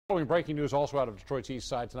Following breaking news also out of Detroit's east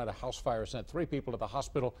side tonight, a house fire sent 3 people to the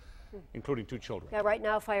hospital, including 2 children. Yeah, right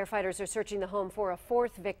now firefighters are searching the home for a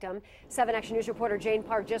 4th victim. 7 Action News reporter Jane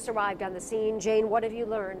Park just arrived on the scene. Jane, what have you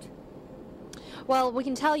learned? Well, we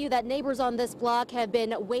can tell you that neighbors on this block have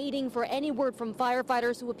been waiting for any word from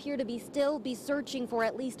firefighters who appear to still be searching for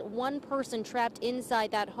at least one person trapped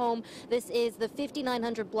inside that home. This is the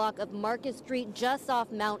 5900 block of Marcus Street, just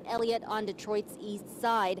off Mount Elliott on Detroit's east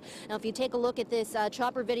side. Now, if you take a look at this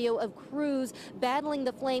chopper video of crews battling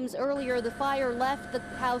the flames earlier, the fire left the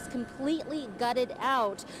house completely gutted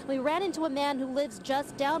out. We ran into a man who lives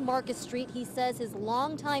just down Marcus Street. He says his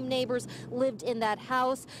longtime neighbors lived in that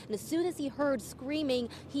house, and as soon as he heard screaming,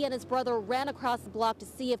 he and his brother ran across the block to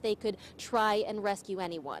see if they could try and rescue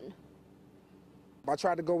anyone. I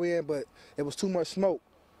tried to go in, but it was too much smoke.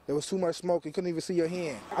 There was too much smoke. You couldn't even see your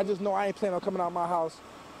hand. I just know I ain't planning on coming out of my house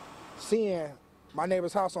seeing my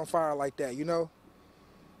neighbor's house on fire like that, you know?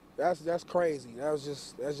 That's crazy. That's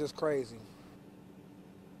just crazy.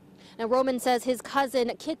 Now, Roman says his cousin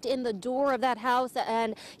kicked in the door of that house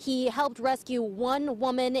and he helped rescue one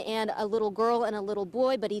woman and a little girl and a little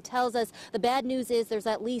boy, but he tells us the bad news is there's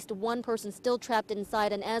at least one person still trapped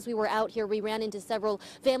inside, and as we were out here, we ran into several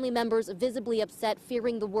family members visibly upset,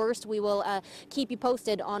 fearing the worst. We will keep you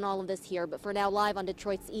posted on all of this here, but for now, live on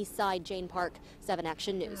Detroit's east side, Jane Park, 7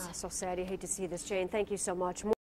 Action News. So sad. You hate to see this, Jane. Thank you so much.